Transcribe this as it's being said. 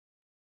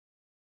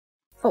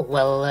Oh,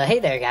 well, hey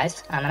there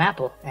guys, I'm an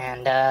apple,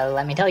 and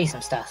let me tell you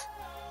some stuff.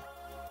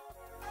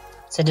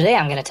 So today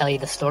I'm going to tell you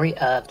the story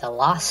of the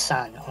lost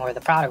son, or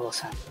the prodigal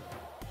son.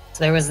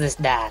 So there was this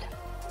dad,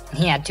 and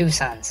he had two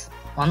sons,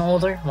 one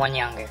older, one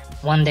younger.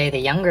 One day the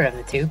younger of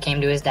the two came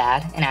to his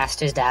dad and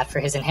asked his dad for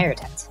his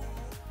inheritance.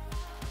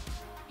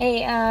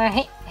 Hey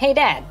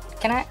dad,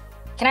 can I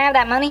have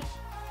that money?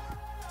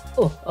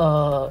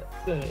 Oh,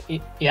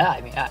 yeah, I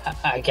mean,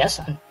 I guess,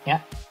 son,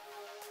 yeah.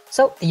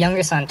 So the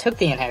younger son took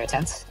the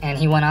inheritance, and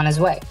he went on his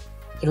way.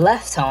 He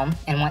left home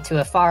and went to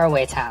a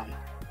faraway town.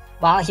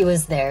 While he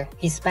was there,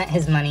 he spent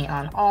his money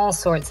on all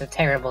sorts of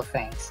terrible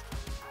things.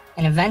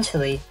 And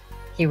eventually,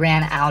 he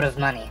ran out of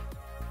money.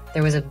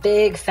 There was a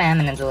big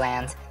famine in the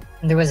land,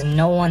 and there was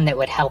no one that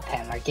would help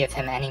him or give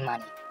him any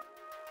money.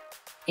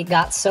 It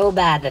got so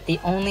bad that the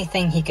only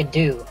thing he could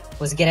do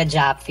was get a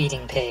job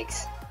feeding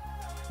pigs.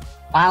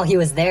 While he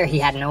was there, he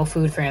had no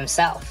food for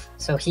himself,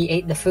 so he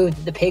ate the food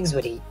that the pigs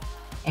would eat.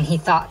 And he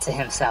thought to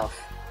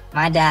himself,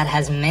 my dad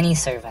has many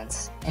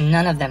servants, and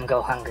none of them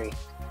go hungry.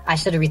 I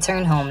should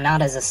return home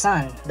not as a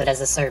son, but as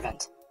a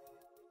servant.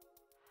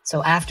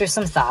 So after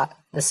some thought,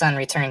 the son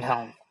returned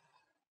home.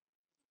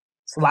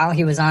 So while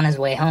he was on his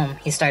way home,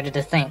 he started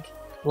to think,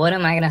 what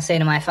am I going to say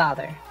to my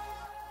father?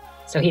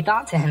 So he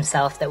thought to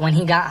himself that when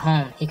he got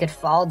home, he could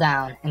fall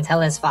down and tell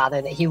his father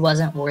that he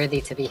wasn't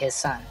worthy to be his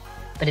son,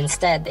 but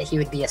instead that he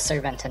would be a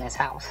servant in his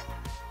house.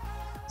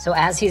 So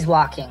as he's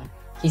walking,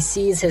 he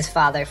sees his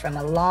father from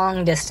a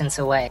long distance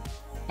away,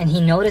 and he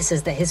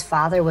notices that his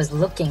father was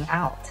looking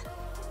out.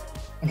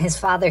 And his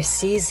father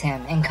sees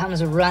him and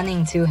comes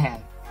running to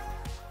him.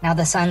 Now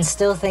the son's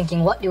still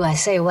thinking, what do I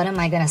say? What am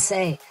I going to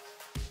say?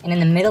 And in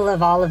the middle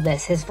of all of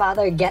this, his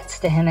father gets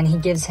to him and he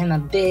gives him a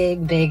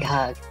big, big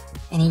hug.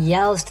 And he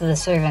yells to the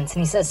servants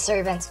and he says,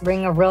 servants,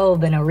 bring a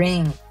robe and a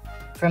ring,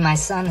 for my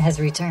son has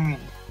returned.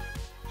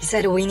 He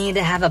said, we need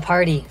to have a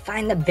party.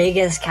 Find the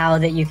biggest cow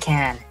that you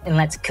can and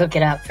let's cook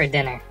it up for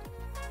dinner.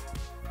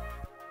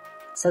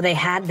 So they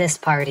had this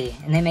party,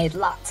 and they made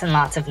lots and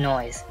lots of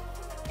noise.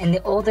 And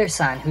the older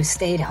son, who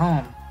stayed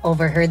home,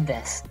 overheard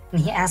this,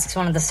 and he asks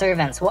one of the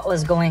servants what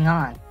was going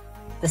on.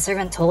 The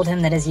servant told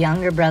him that his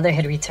younger brother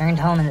had returned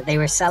home and that they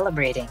were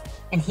celebrating,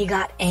 and he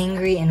got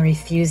angry and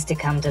refused to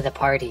come to the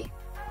party.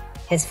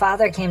 His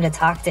father came to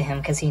talk to him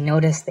because he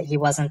noticed that he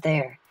wasn't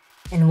there.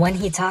 And when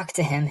he talked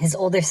to him, his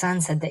older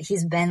son said that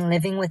he's been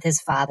living with his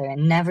father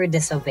and never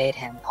disobeyed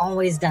him,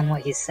 always done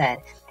what he said,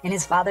 and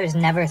his father's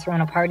never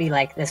thrown a party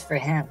like this for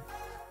him.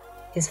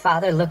 His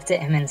father looked at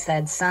him and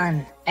said,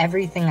 son,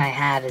 everything I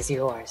have is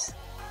yours.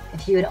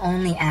 If you had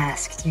only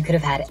asked, you could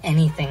have had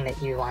anything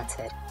that you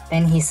wanted.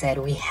 Then he said,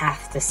 we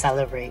have to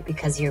celebrate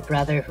because your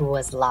brother who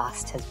was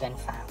lost has been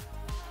found.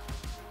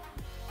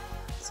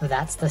 So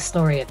that's the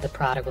story of the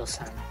prodigal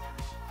son.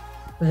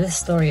 This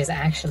story is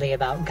actually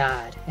about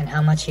God and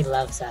how much he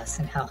loves us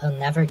and how he'll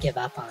never give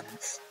up on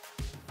us.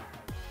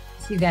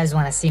 If you guys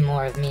want to see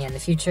more of me in the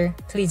future,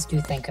 please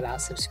do think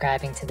about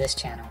subscribing to this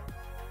channel.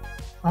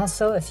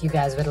 Also, if you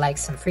guys would like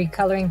some free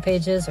coloring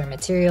pages or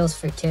materials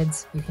for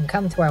kids, you can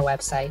come to our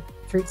website,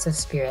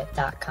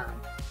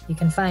 fruitsofspirit.com. You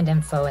can find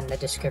info in the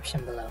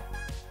description below.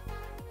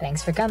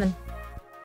 Thanks for coming.